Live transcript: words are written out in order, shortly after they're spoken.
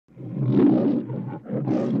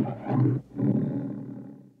Have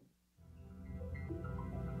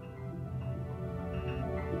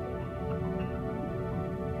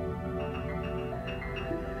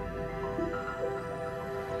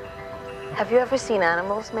you ever seen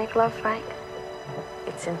animals make love, Frank?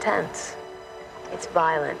 It's intense. It's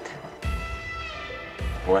violent.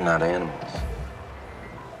 We're not animals.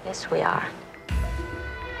 Yes, we are.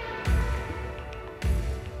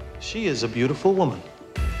 She is a beautiful woman.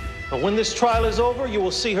 But when this trial is over, you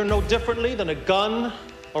will see her no differently than a gun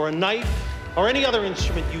or a knife or any other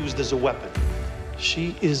instrument used as a weapon.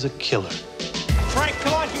 She is a killer. Frank,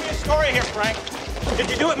 come on, give me a story here, Frank. Did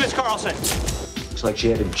you do it, Miss Carlson? Looks like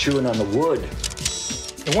she had him chewing on the wood.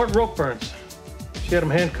 There weren't rope burns. She had him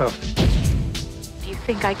handcuffed. Do you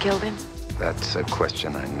think I killed him? That's a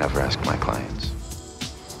question I never ask my clients.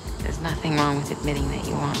 There's nothing wrong with admitting that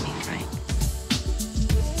you want me, Frank.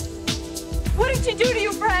 What did she do to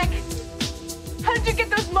you, Frank? How did you get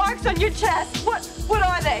those marks on your chest? What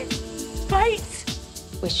are they? Bites?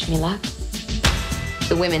 Wish me luck.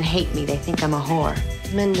 The women hate me. They think I'm a whore.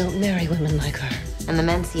 Men don't marry women like her. And the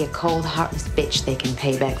men see a cold, heartless bitch they can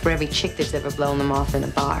pay back for every chick that's ever blown them off in a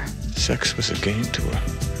bar. Sex was a game to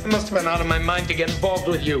her. I must have been out of my mind to get involved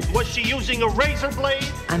with you. Was she using a razor blade?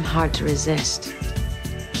 I'm hard to resist.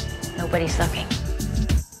 Nobody's looking.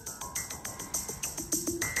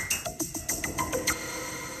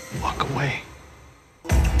 Walk away.